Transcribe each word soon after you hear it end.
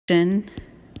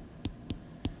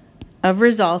of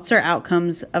results or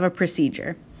outcomes of a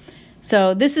procedure.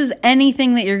 So this is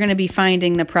anything that you're going to be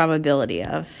finding the probability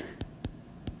of.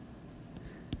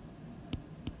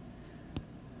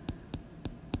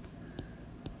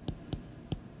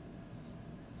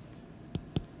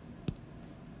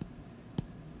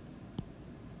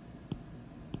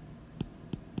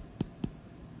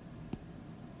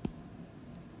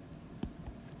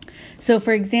 So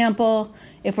for example,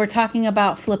 if we're talking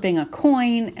about flipping a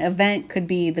coin, event could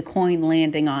be the coin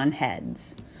landing on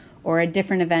heads, or a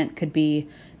different event could be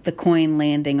the coin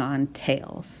landing on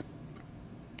tails.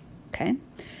 Okay,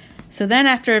 so then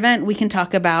after event, we can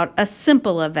talk about a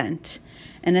simple event.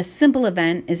 And a simple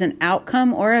event is an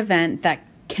outcome or event that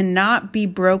cannot be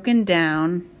broken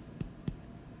down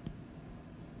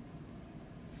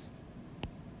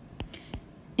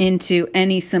into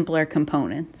any simpler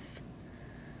components.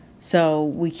 So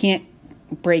we can't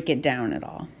break it down at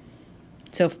all.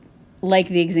 So like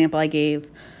the example I gave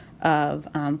of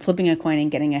flipping a coin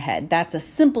and getting a head, that's a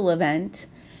simple event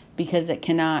because it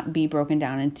cannot be broken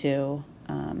down into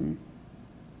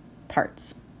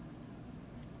parts.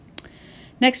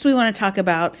 Next, we want to talk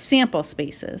about sample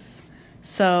spaces.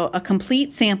 So a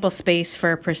complete sample space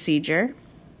for a procedure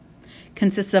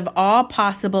consists of all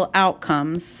possible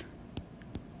outcomes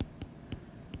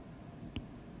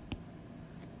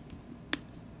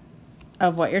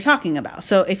of what you're talking about.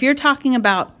 So if you're talking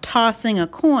about tossing a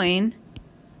coin,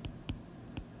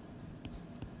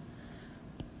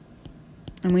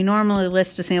 and we normally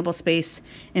list a sample space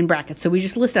in brackets, so we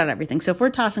just list out everything. So if we're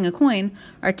tossing a coin,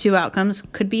 our two outcomes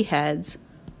could be heads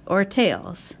or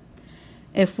tails.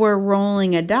 If we're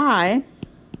rolling a die,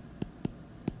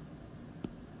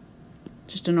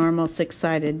 just a normal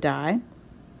six-sided die,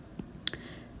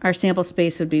 our sample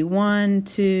space would be 1,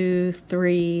 2,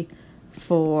 3,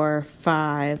 4,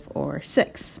 5, or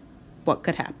 6. What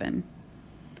could happen?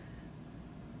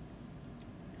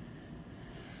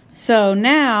 So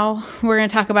now we're going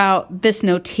to talk about this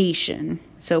notation.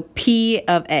 So P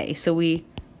of A. So we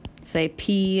say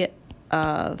P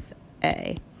of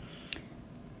A.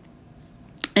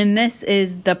 And this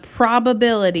is the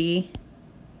probability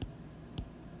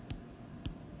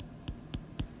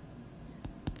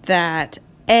that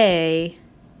A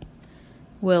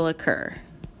will occur.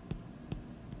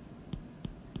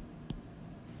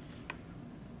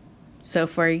 So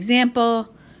for example,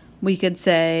 we could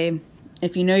say,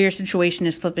 if you know your situation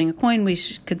is flipping a coin, we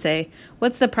could say,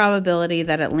 what's the probability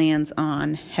that it lands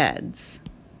on heads?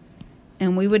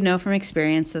 And we would know from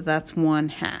experience that that's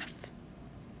 1/2.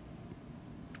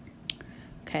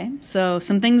 Okay, so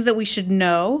some things that we should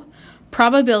know.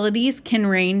 Probabilities can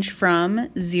range from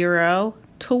 0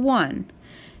 to 1.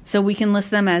 So we can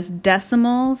list them as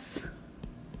decimals,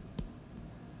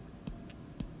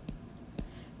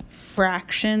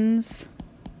 fractions,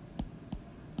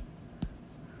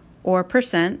 or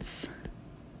percents.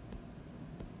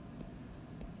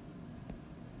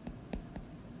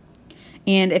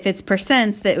 And if it's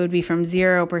percents, that would be from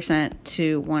 0%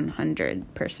 to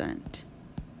 100%.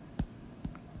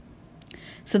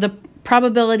 So the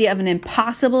probability of an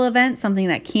impossible event, something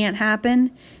that can't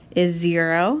happen, is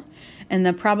 0. And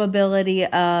the probability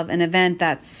of an event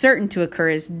that's certain to occur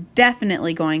is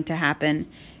definitely going to happen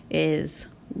is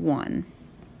 1.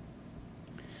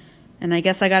 And I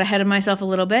guess I got ahead of myself a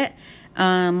little bit.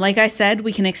 Like I said,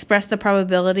 we can express the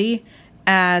probability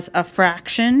as a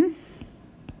fraction,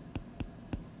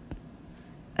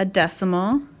 a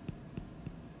decimal,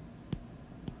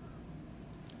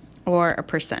 or a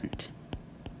percent.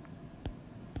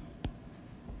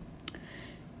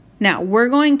 Now, we're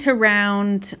going to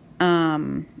round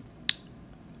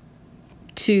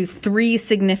to 3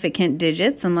 significant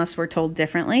digits, unless we're told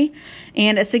differently.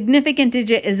 And a significant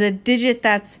digit is a digit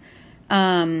that's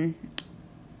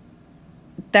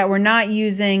that we're not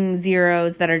using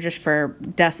zeros that are just for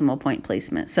decimal point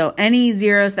placement. So any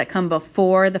zeros that come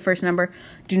before the first number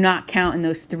do not count in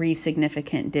those 3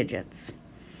 significant digits.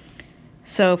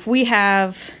 So if we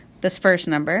have this first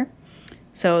number,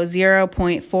 so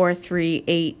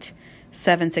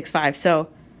 0.438765. So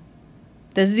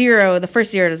the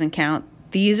first zero doesn't count.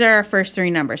 These are our first 3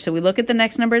 numbers. So we look at the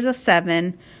next number as a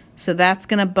 7. So that's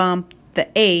going to bump the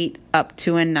 8 up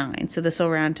to a 9. So this will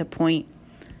round to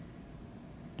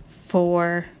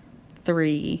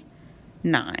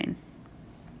 0.439.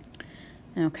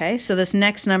 Okay, so this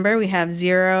next number we have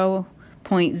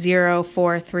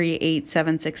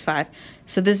 0.0438765.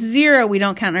 So this 0 we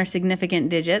don't count in our significant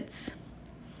digits.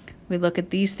 We look at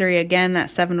these 3 again, that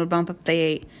 7 would bump up the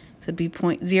 8. So it'd be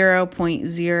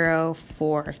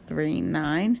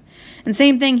 0.0439. And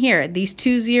same thing here, these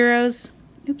 2 zeros,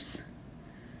 oops,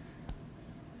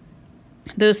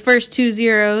 Those first two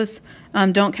zeros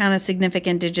don't count as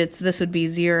significant digits. This would be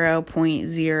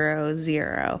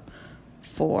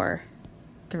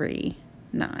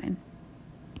 0.00439.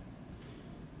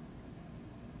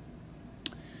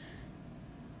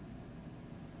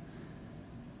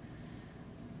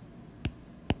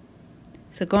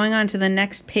 So going on to the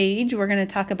next page, we're going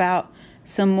to talk about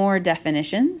some more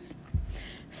definitions.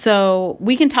 So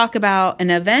we can talk about an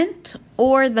event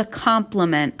or the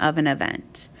complement of an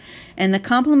event. And the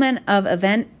complement of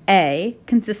event A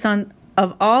consists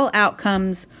of all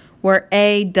outcomes where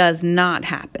A does not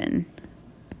happen.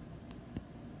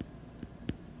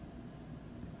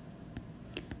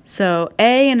 So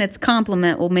A and its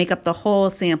complement will make up the whole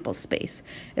sample space.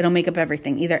 It'll make up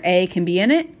everything. Either A can be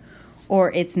in it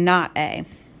or it's not A.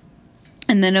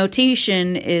 And the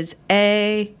notation is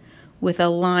A with a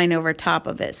line over top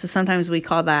of it. So sometimes we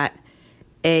call that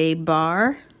A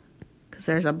bar because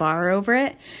there's a bar over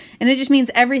it. And it just means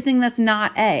everything that's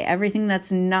not A, everything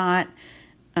that's not,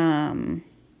 doesn't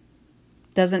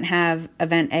have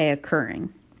event A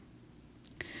occurring.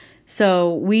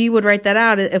 So we would write that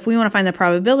out if we want to find the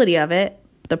probability of it,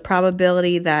 the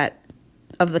probability that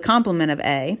of the complement of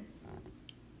A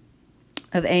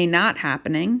not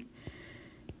happening,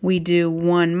 we do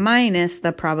 1 minus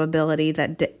the probability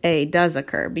that A does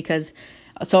occur, because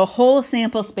it's a whole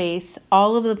sample space.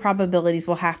 All of the probabilities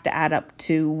will have to add up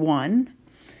to 1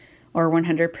 or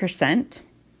 100%.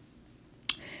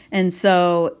 And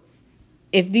so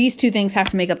if these two things have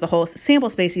to make up the whole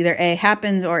sample space, either A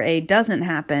happens or A doesn't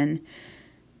happen,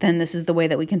 then this is the way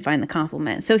that we can find the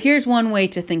complement. So here's one way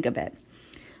to think of it.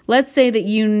 Let's say that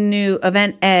you knew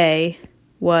event A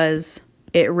was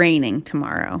it raining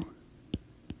tomorrow.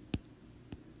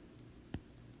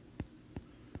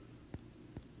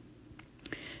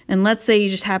 And let's say you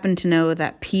just happen to know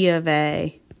that P of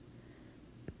A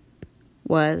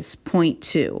was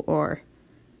 0.2, or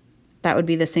that would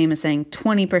be the same as saying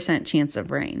 20% chance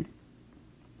of rain.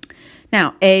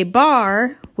 Now, A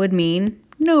bar would mean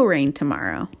no rain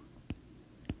tomorrow.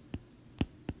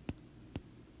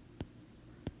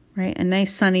 Right? A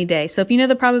nice sunny day. So if you know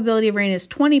the probability of rain is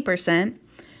 20%,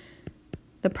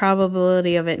 the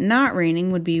probability of it not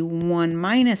raining would be 1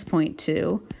 minus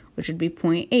 0.2, which would be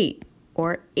 0.8,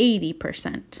 or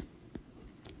 80%.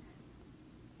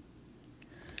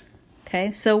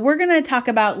 Okay, so we're going to talk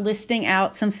about listing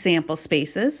out some sample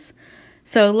spaces.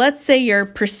 So let's say your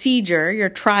procedure, your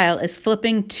trial, is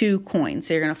flipping 2 coins.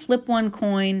 So you're going to flip 1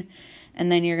 coin,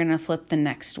 and then you're going to flip the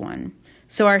next one.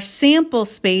 So our sample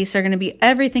space are going to be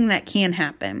everything that can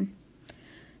happen.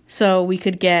 So we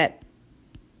could get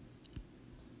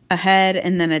a head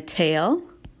and then a tail,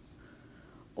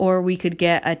 or we could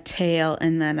get a tail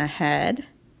and then a head,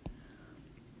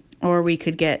 or we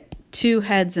could get 2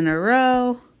 heads in a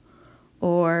row,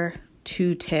 or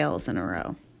 2 tails in a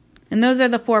row. And those are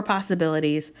the 4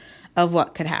 possibilities of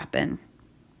what could happen.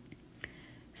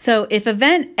 So if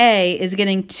event A is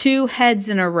getting 2 heads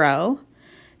in a row,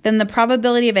 then the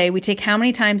probability of A, we take how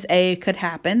many times A could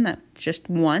happen, that's just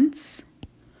once,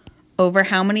 over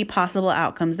how many possible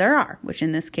outcomes there are, which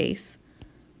in this case,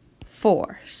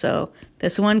 4. So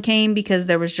this one came because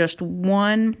there was just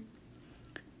 1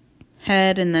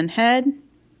 head and then head.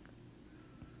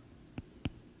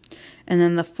 And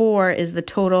then the 4 is the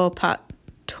total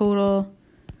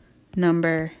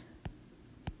number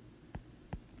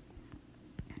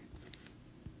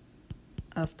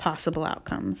of possible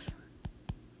outcomes.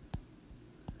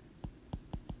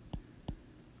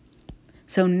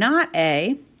 So not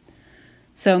A,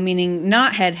 so meaning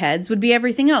not heads, would be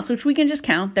everything else, which we can just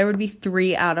count. There would be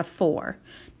 3 out of 4.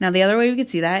 Now the other way we could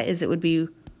see that is it would be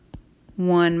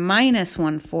 1 minus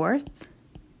 1/4,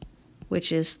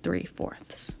 which is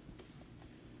 3/4.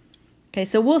 Okay,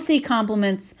 so we'll see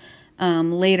complements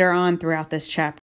later on throughout this chapter.